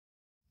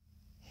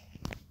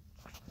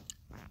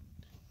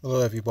Hello,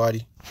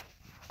 everybody.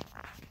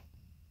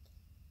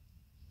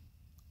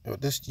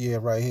 This year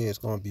right here is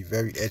going to be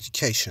very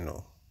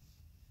educational.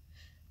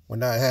 We're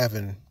not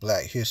having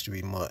Black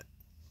History Month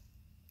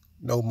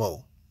no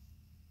more.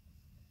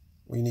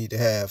 We need to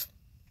have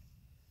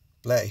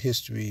Black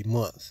History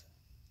Month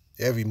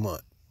every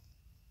month.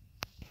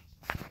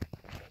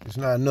 There's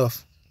not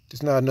enough.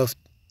 There's not enough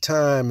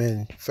time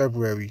in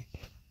February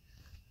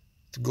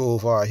to go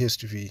over our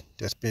history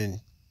that's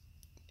been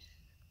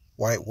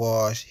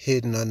whitewashed,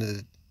 hidden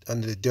under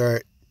the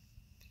dirt,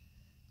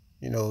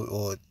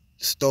 or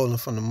stolen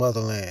from the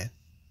motherland.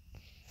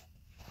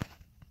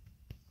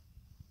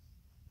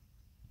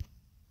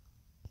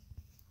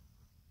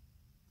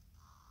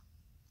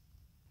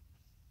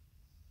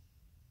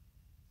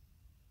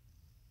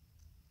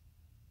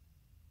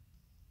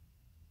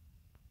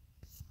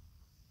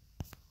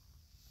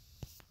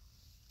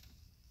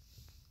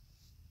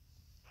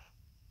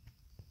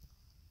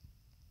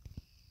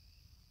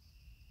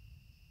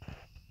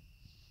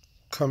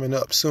 Coming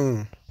up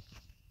soon.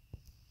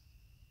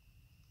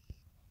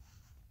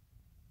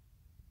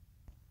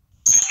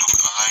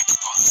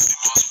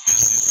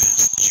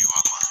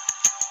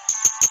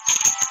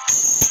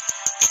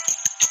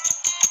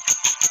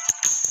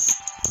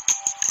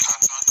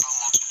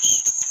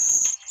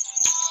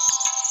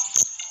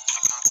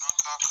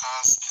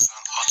 Cars is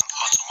an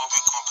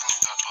automobile company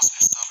that was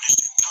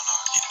established in Ghana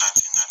in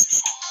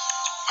 1994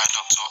 by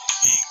Dr.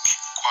 Ing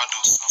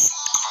Kwado Safo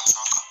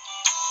Kantanka.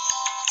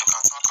 The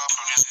Kantanka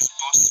produces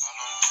both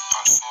saloon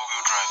and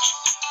four-wheel drives.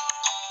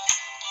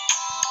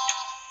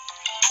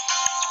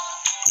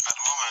 At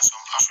the moment,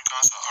 some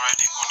Africans are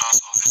already owners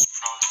of this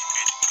proudly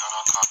made in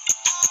Ghana car.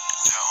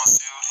 They are on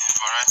sale in a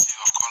variety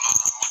of colors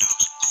and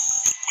models.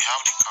 We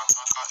have the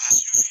Kantanka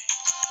SUV,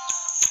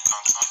 the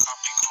Kantanka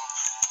pickup,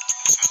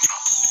 etc.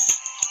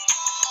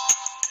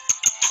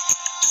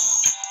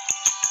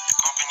 The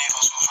company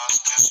also has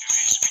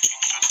SUVs which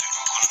include the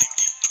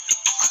Nkunimdi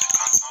and the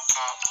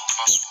Kantanka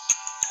Opaso.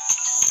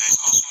 There is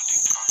also the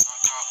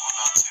Kantanka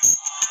Olantefu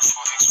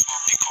 4x4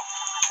 pickup.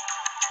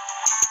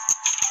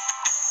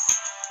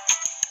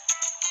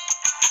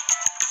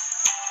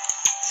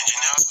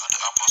 Engineers at the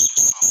Apostle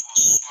Safo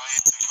Swaye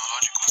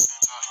Technological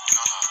Center in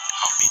Ghana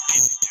have been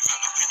busy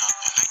developing an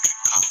electric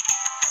car.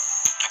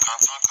 The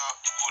Kantanka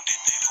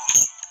Odeneho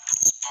 2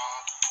 is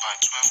powered by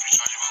 12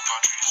 rechargeable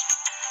batteries,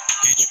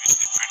 each with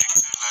a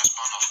predicted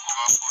lifespan of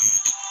over 4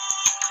 years.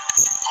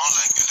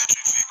 Unlike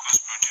electric vehicles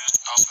produced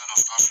outside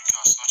of Africa,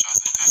 such as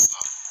the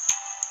Tesla,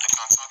 the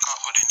Kantanka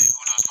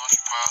Odeneho does not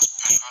require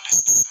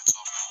specialist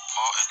setup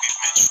or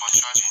equipment for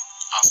charging,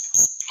 as it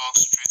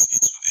plugs straight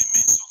into a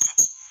main socket.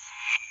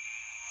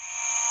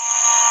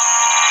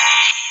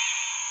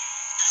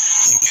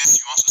 In case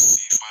you want to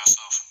see for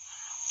yourself,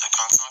 the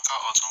Kantanka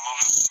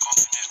Automobile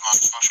Company's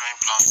manufacturing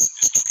plant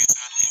is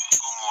located in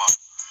Gomoa,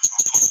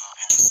 Mputa,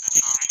 in the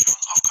central region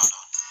of Ghana.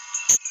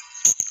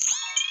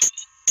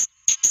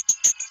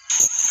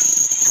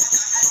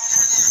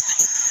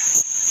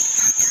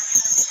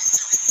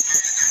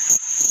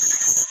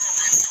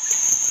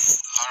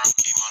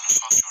 Laraki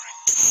Manufacturing.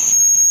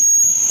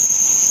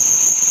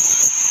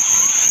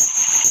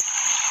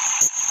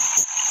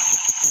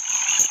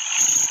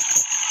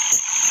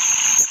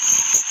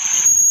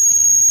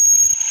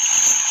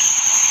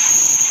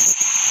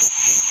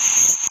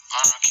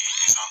 Laraki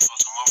is an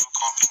automobile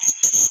company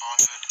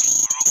founded in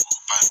Morocco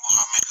by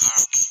Mohamed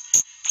Laraki,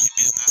 a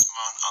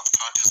businessman and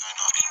car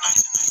designer, in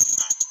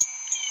 1999.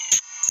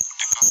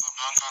 The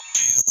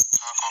Casablanca-based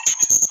car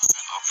company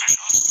started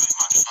operations by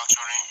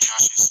manufacturing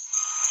chassis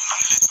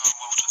and later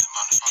moved to the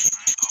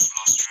manufacturing of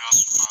luxurious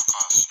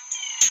supercars.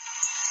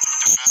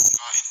 The first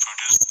car it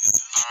produced is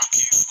the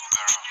Laraki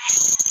Fulgara,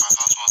 and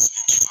that was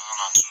in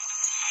 2002.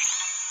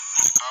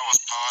 The car was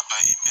powered by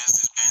a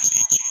Mercedes-Benz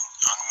engine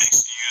and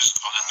makes use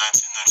of the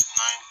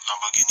 1999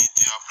 Lamborghini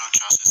Diablo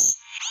chassis.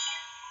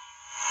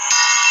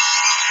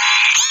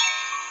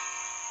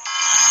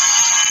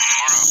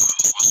 Borak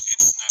was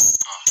its next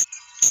car,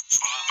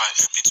 followed by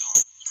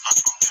Epitome, and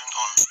from then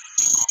on,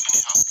 the company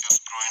has kept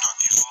growing and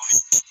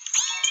evolving.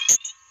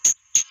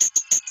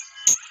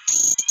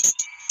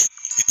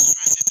 Its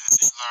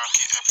 2013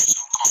 Laraki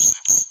Epitome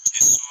concept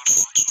is sold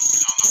for $2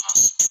 million.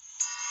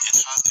 It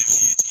has a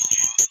V8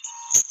 engine,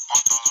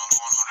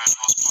 1,100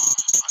 horsepower,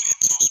 and a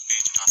top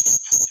speed that is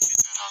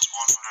estimated at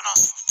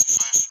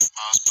 175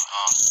 miles per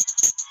hour.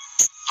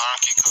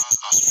 Laraki cars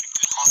are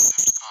strictly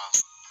concept cars,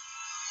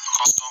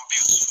 custom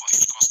built for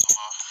each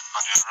customer,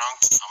 and they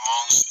ranked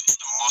amongst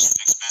the most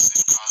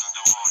expensive cars in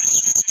the world in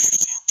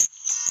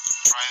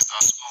 2015, priced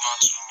at over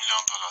 $2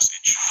 million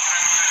each.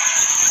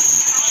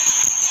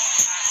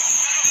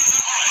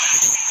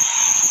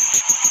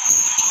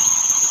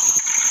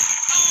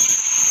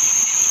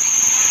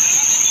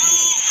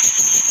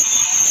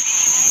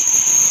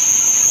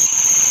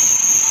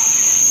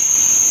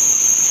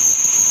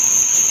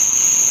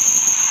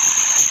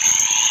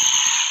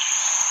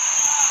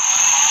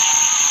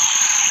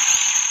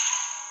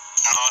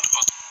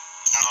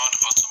 Nord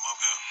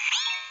Automobile.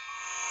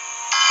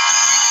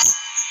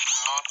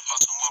 Nord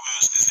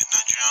Automobiles is a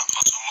Nigerian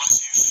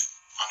automotive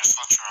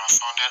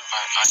by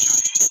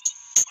Ajayi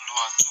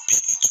Oluwatobi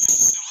in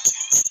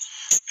 2017,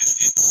 with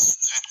its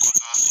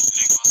headquarters in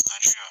Lagos,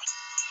 Nigeria.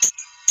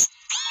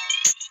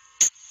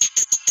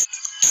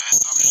 The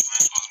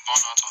establishment was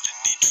born out of the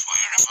need for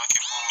a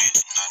remarkable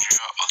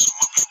made-in-Nigeria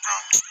automobile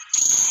brand.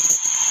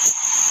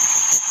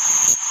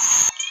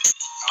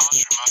 Nord's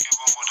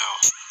remarkable model,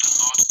 the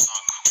Nord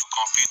Tank, will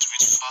compete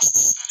with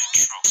fast-selling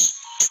trucks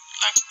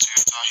like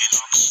Toyota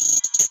Hilux,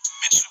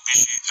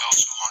 Mitsubishi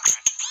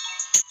L200,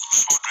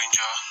 Ford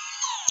Ranger,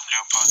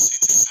 Leopard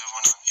CT7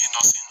 and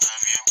Innoson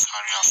IVM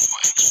Carrier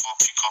 4x4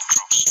 pickup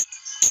trucks.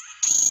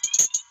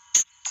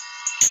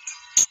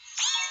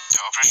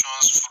 Their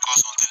operations focus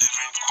on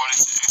delivering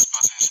quality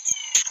expertise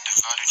in the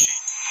value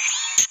chain,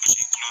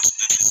 which includes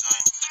the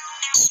design,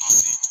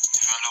 sourcing,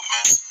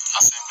 development,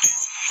 assembling,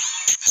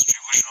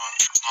 distribution,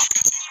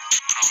 marketing,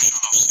 provision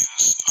of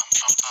sales, and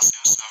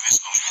after-sales service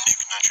of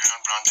unique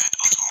Nigerian branded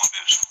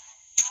automobiles.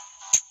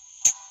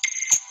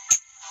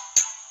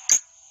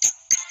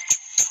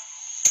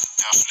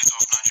 Their fleet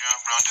of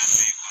Nigerian branded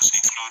vehicles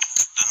include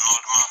the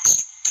Nord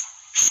Max,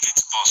 Fleet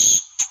Bus,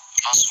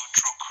 Aso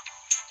Truck,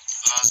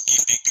 Lasky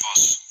Big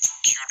Bus,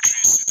 Q3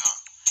 Sedan,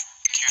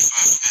 Q5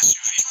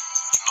 SUV,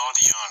 Nord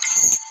Yarn,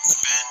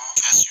 Ben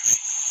SUV,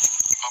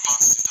 Urban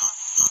Sedan,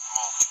 and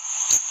more.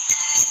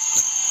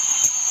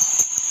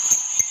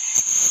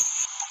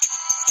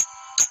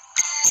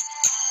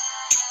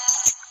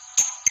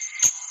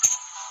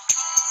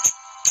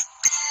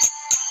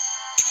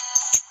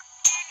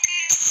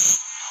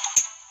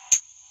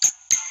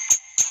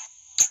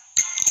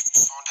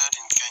 Founded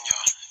in Kenya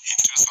in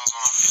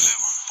 2011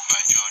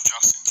 by George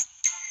Jackson,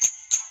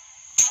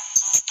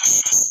 the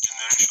first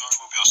generation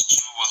Mobius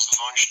 2 was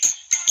launched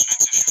in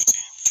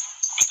 2015,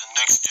 with the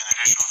next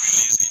generation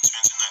released in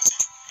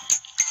 2019.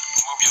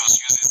 Mobius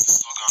uses the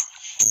slogan,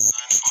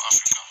 "Designed for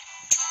Africa,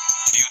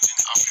 Built in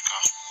Africa."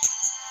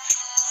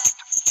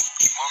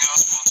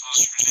 Mobius Motors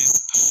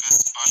released the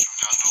first batch of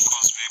their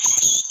low-cost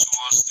vehicles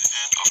towards the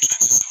end of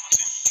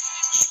 2017.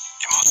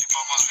 A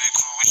multi-purpose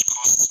vehicle which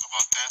costs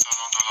about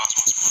 $10,000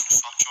 was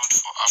manufactured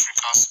for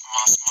Africa's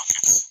mass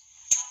market.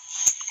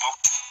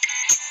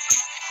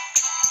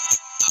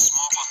 The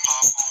small but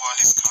powerful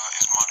Wallis car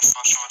is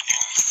manufactured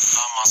in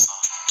La Massa,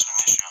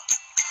 Tunisia.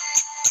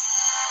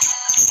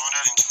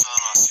 Founded in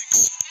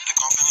 2006, the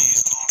company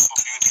is known for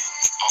building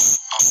of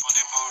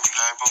affordable,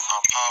 reliable,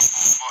 and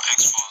powerful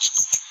 4x4s,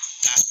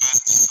 despite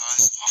the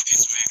size of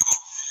its vehicle,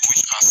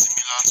 which are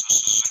similar to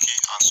Suzuki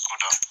and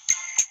Skoda.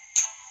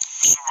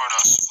 Two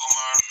brothers,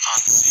 Omar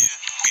and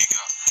Syed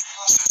Giga,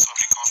 set up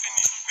the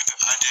company with the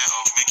idea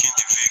of making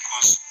the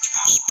vehicles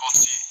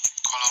sporty,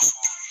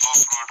 colorful,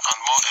 off-road, and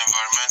more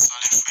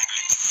environmentally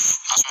friendly,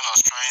 as well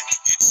as trying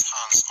its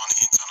hands on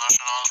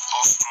international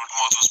off-road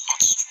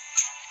motorsports,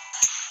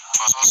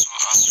 but also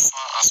as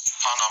far as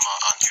Panama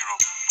and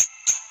Europe.